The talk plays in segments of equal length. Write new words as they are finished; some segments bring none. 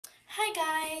Hi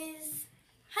guys.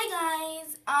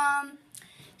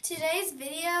 Today's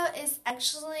video is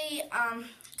actually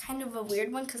kind of a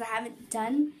weird one because I haven't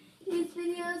done these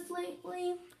videos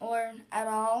lately or at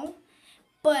all.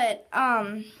 But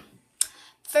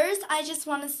first I just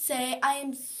want to say I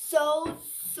am so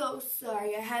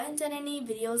sorry. I haven't done any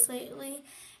videos lately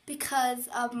because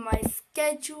of my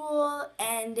schedule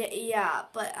and yeah,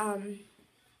 but I'm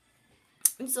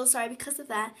so sorry because of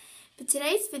that. But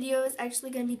today's video is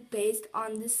actually going to be based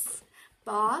on this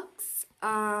box.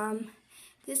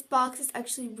 This box is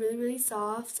actually really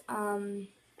soft. I'm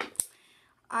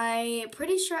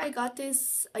pretty sure I got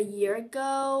this a year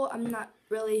ago. I'm not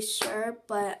really sure,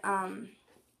 but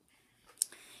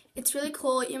it's really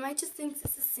cool. You might just think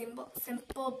this is a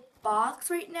simple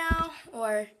box right now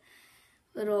or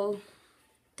little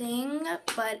thing,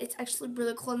 but it's actually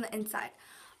really cool on the inside.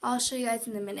 I'll show you guys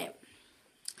in a minute.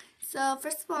 So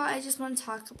first of all, I just want to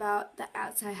talk about the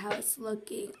outside, how it's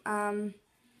looking.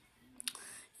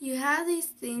 You have these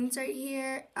things right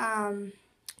here.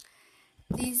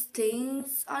 These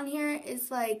things on here is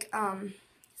like,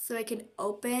 so it can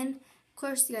open. Of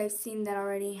course, you guys seen that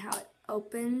already, how it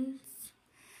opens.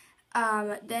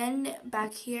 Then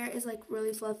back here is like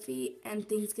really fluffy and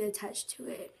things get attached to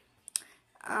it.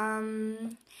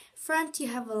 Front, you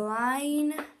have a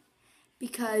line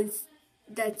because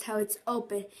that's how it's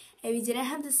open. If you didn't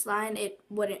have this line, it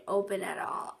wouldn't open at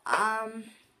all.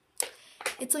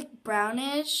 It's like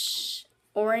brownish,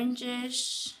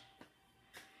 orangish.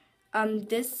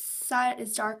 This side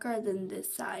is darker than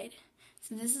this side.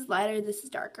 So this is lighter, this is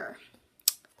darker.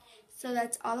 So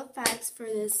that's all the facts for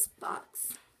this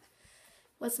box.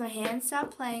 Once my hand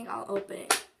stops playing, I'll open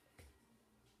it.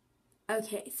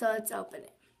 Okay, so let's open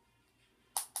it.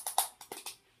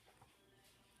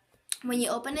 When you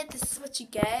open it, this is what you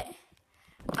get.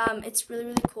 It's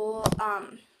really cool.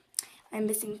 I'm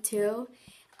missing two.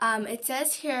 It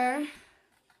says here,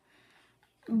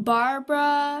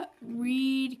 Barbara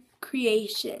Reed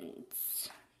Creations.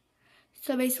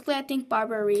 So basically, I think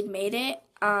Barbara Reed made it.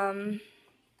 And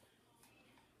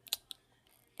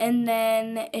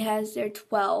then it has their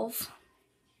 12.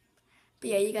 But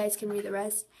yeah, you guys can read the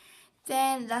rest.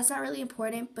 Then that's not really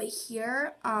important, but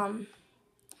here,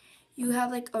 you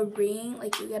have like a ring,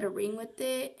 like you get a ring with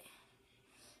it.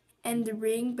 And the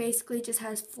ring basically just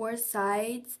has 4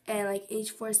 sides, and like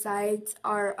each 4 sides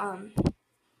are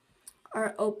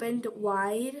opened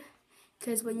wide.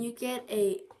 Because when you get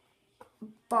a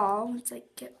ball, let's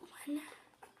like get one.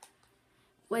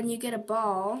 When you get a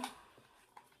ball,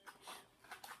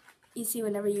 you see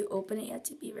whenever you open it, you have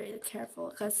to be very careful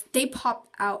because they pop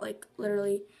out like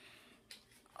literally.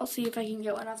 I'll see if I can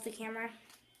get one off the camera.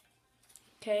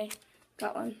 Okay,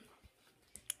 got one.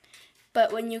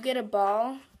 But when you get a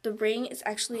ball, the ring is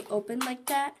actually open like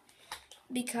that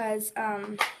because,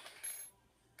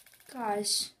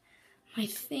 gosh, my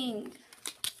thing.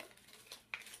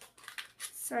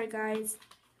 Sorry, guys.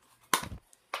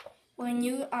 When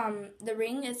you, the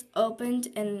ring is opened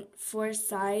in 4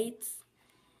 sides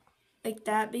like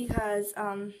that because,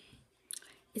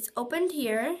 it's opened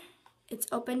here, it's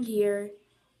opened here,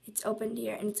 it's opened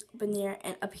here, and it's opened here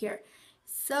and up here.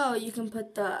 So you can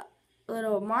put the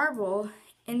little marble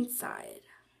inside.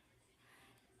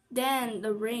 Then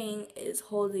the ring is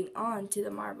holding on to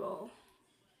the marble.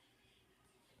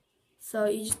 So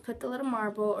you just put the little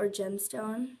marble or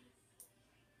gemstone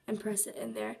and press it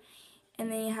in there.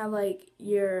 And then you have like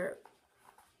your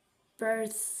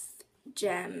birth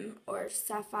gem or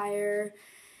sapphire,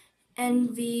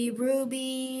 envy,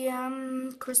 ruby,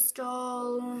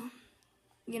 crystal,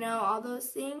 you know, all those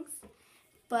things.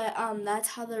 But that's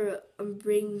how the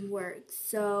ring works.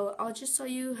 So I'll just show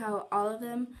you how all of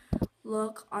them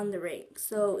look on the ring.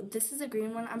 So this is a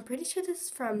green one. I'm pretty sure this is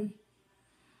from,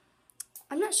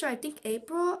 I'm not sure, I think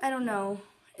April. I don't know.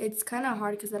 It's kind of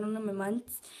hard because I don't know my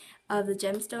months of the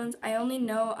gemstones. I only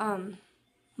know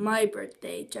my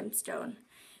birthday gemstone,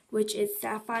 which is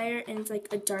sapphire, and it's like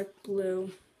a dark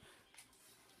blue.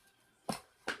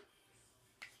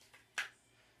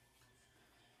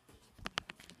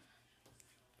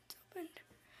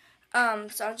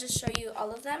 So I'll just show you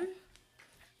all of them.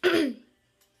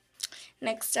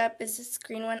 Next up is this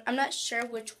green one. I'm not sure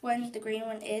which one the green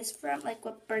one is from, like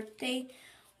what birthday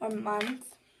or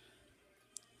month.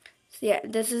 So yeah,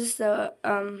 this is the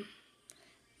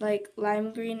like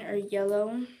lime green or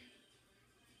yellow.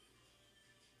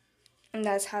 And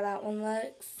that's how that one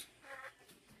looks.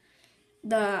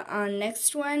 The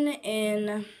next one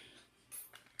in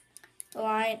the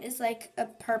line is like a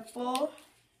purple.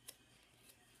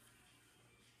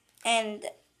 And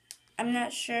I'm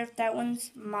not sure if that one's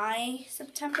my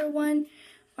September one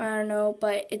I don't know,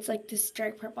 but it's like this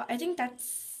dark purple. I think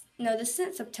that's, no, this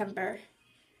isn't September.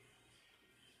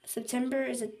 September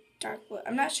is a dark blue.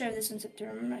 I'm not sure if this one's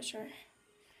September. I'm not sure.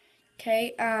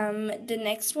 Okay, the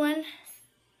next one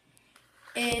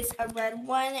is a red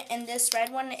one, and this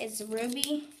red one is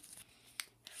Ruby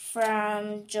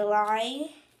from July.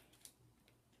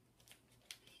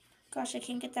 Gosh, I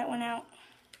can't get that one out.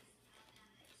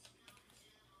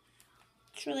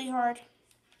 It's really hard.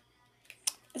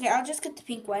 Okay, I'll just get the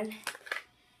pink one.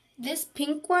 This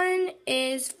pink one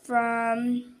is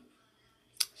from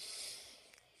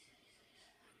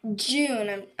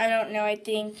June. I don't know, I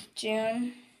think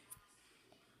June.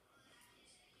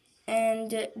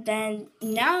 And then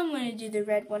now I'm going to do the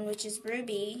red one, which is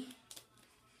Ruby.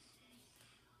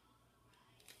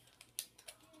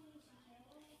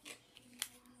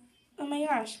 Oh my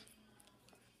gosh.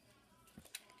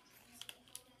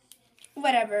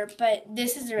 Whatever, but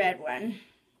this is the red one.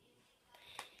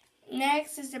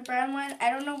 Next is the brown one. I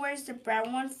don't know where's the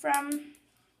brown one from.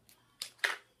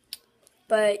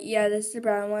 But yeah, this is the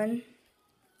brown one.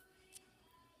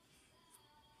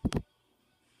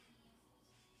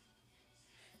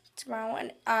 It's the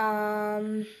brown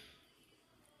one.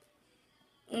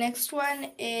 Next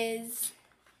one is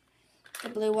the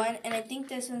blue one, and I think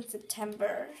this one's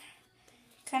September.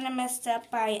 Kind of messed up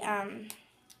by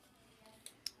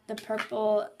the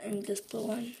purple and this blue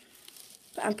one,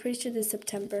 but I'm pretty sure this is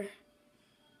September.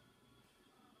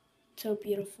 So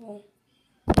beautiful.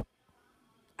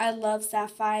 I love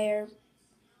sapphire.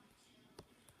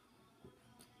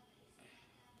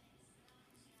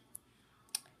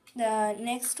 The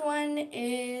next one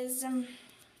is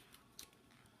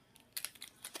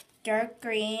dark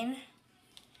green.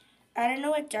 I don't know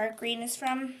what dark green is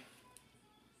from.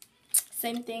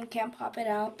 Same thing, can't pop it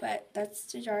out, but that's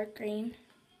the dark green.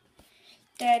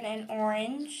 Then an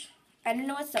orange. I don't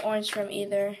know what's the orange from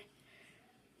either.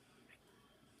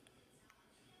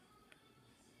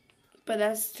 But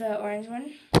that's the orange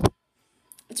one.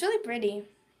 It's really pretty.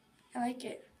 I like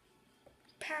it.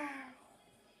 Pow.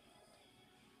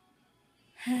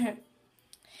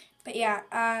 But yeah,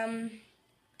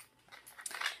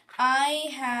 I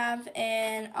have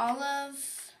in all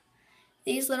of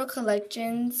these little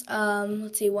collections,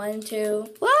 let's see, 1,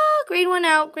 2, whoa, green one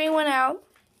out, green one out.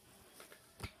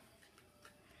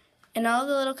 In all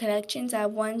the little collections, I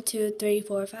have 1, 2, 3,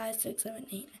 4, 5, 6, 7,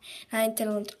 8, 9, 10,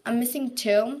 11. I'm missing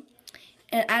 2,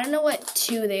 and I don't know what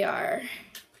 2 they are.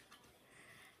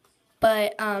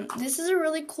 But this is a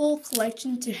really cool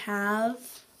collection to have.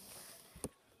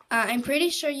 I'm pretty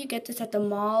sure you get this at the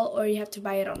mall or you have to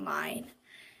buy it online.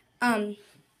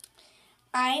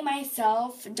 I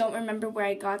myself don't remember where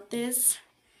I got this,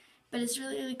 but it's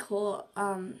really, really cool.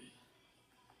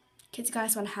 Kids, you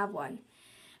guys want to have one.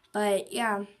 But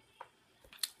yeah.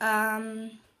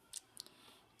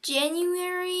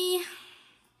 January,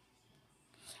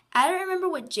 I don't remember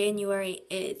what January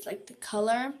is, like the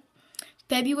color.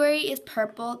 February is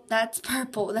purple. That's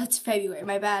purple. That's February.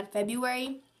 My bad.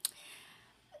 February.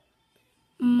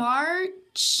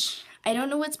 March. I don't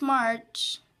know what's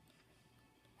March.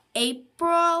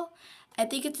 April. I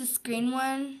think it's this green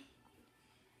one.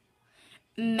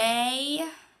 May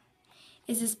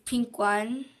is this pink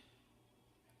one.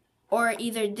 Or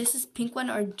either this is pink one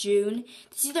or June.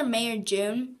 It's either May or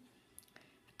June.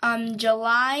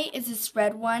 July is this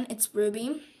red one. It's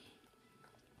Ruby.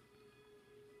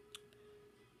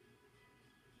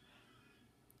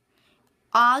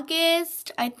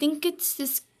 August, I think it's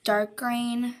this dark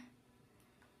green.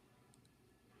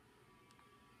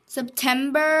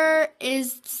 September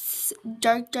is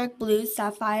dark, dark blue,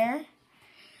 sapphire.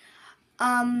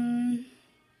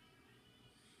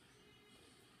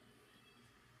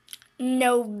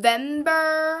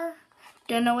 November,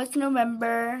 don't know what's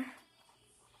November.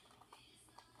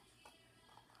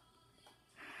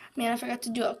 Man, I forgot to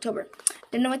do October.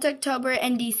 Don't know what's October.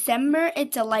 And December,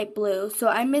 it's a light blue. So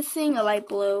I'm missing a light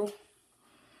blue.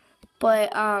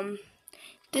 But,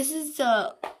 this is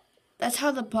that's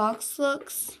how the box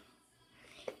looks.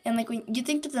 And, like, when you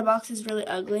think that the box is really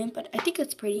ugly, but I think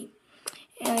it's pretty.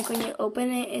 And, like, when you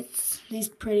open it, it's these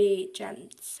pretty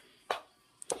gems.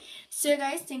 So,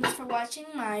 guys, thanks for watching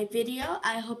my video.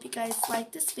 I hope you guys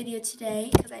liked this video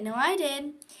today, because I know I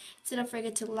did. So don't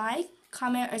forget to like,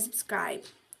 comment, or subscribe.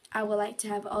 I would like to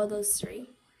have all those 3.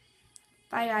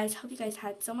 Bye, guys. Hope you guys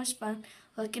had so much fun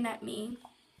looking at me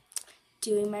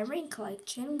doing my ring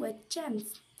collection with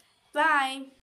gems. Bye.